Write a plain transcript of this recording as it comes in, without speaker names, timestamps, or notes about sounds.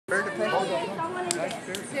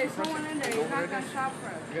There's someone in there. He's not going to stop for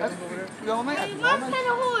us.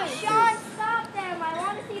 Sean, stop them. I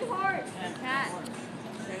want to see the horse. And cat.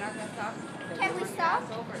 They're not going to stop. Can we stop?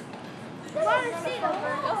 I want to see the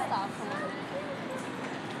horse. They'll stop someone.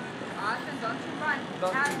 Austin, don't you run.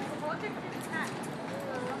 Hold your cat.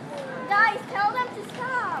 Guys, tell them to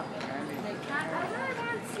stop. They can't. I really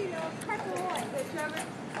want to see the purple horse.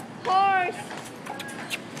 Horse.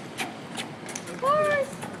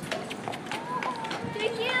 Horse.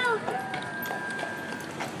 Thank you.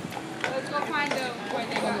 Let's go find where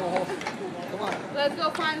they go. come on. Let's go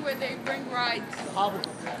find where they bring rides.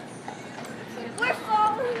 We're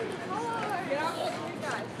following the horse. Get off the street,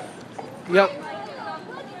 guys. Yep. You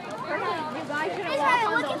guys should have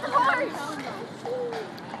walked on the horse.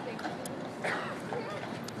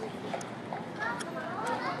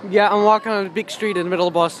 Yeah, I'm walking on a big street in the middle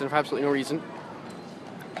of Boston for absolutely no reason.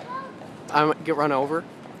 I might get run over.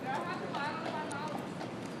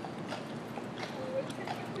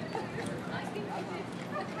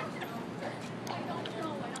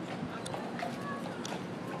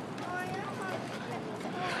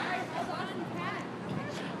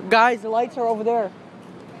 Guys, the lights are over there.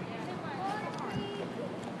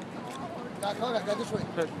 Go this way.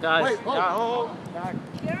 Guys, Wait, hold.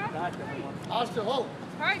 Yeah? Austin, hold.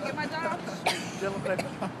 Alright, get my dog.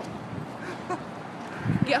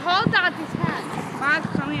 Hold on his hat. Max,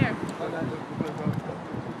 come here.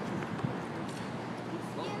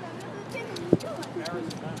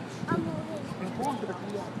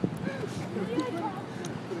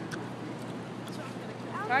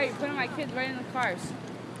 Alright, putting my kids right in the cars.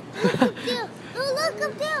 Look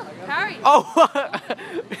up there. Harry! Oh!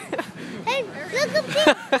 Hey, look up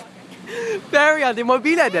there. Barry, the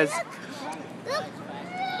mobile does. Look.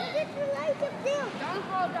 There's the light up there. Don't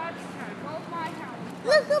hold Dodge's turn. Hold my turn.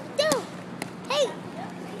 Look up there. Hey,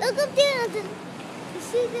 look up there. You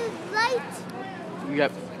see the light?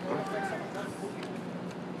 Yep.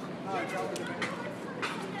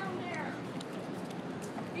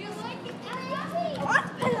 What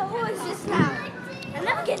kind of horse is that? I'm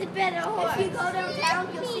not getting a better horse. If you go downtown,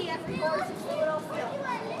 you'll see every horse in Philadelphia.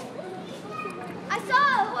 I saw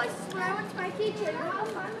a horse when I went to my teacher.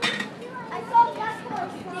 I saw a black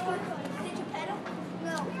horse. Did you pet him?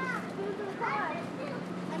 No. He was in the car.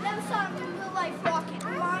 I never saw him in real life walking.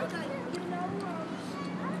 Monica, you know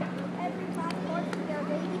every black horse is their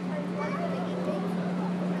baby turns one when they get big.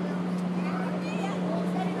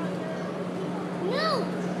 No.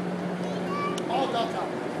 All downtown.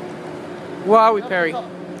 Where are we, Perry?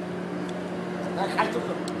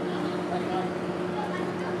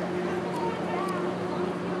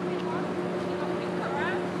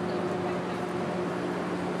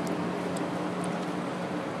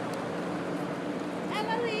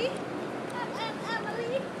 Emily.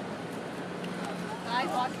 Guys,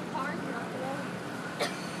 watch your car.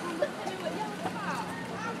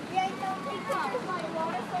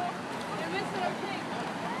 You're missing a thing.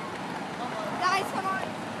 Guys, come on.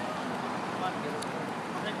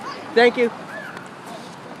 Thank you.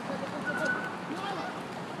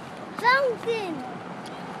 Something.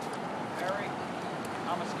 Harry,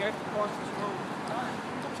 I'm scared to cross this road.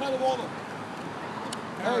 Don't try to wall them.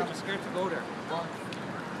 Harry, I'm scared to go there.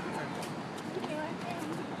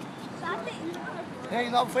 Hey,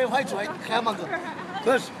 nou veel heights, right? Ga maar.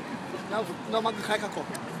 Dus, nou maak ik gek aan kop.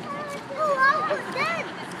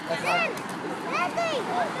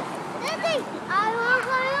 Daddy! I want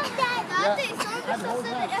to look at Daddy.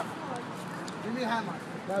 Give me a hammer.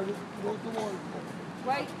 Now, go to the wall.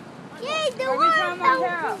 Wait. Yay, the Every time I'm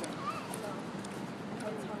world! out.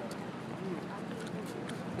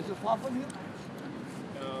 Is it far from here?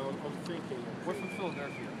 I'm thinking. We're from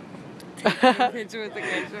Philadelphia. Picture with the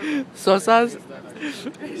ketchup. Sosas?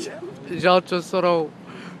 Jalchosoro.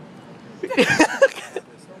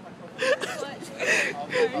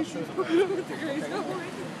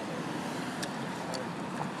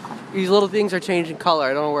 These little things are changing color.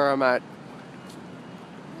 I don't know where I'm at.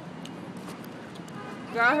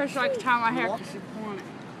 Got her so I can tie my hair because she's pulling it.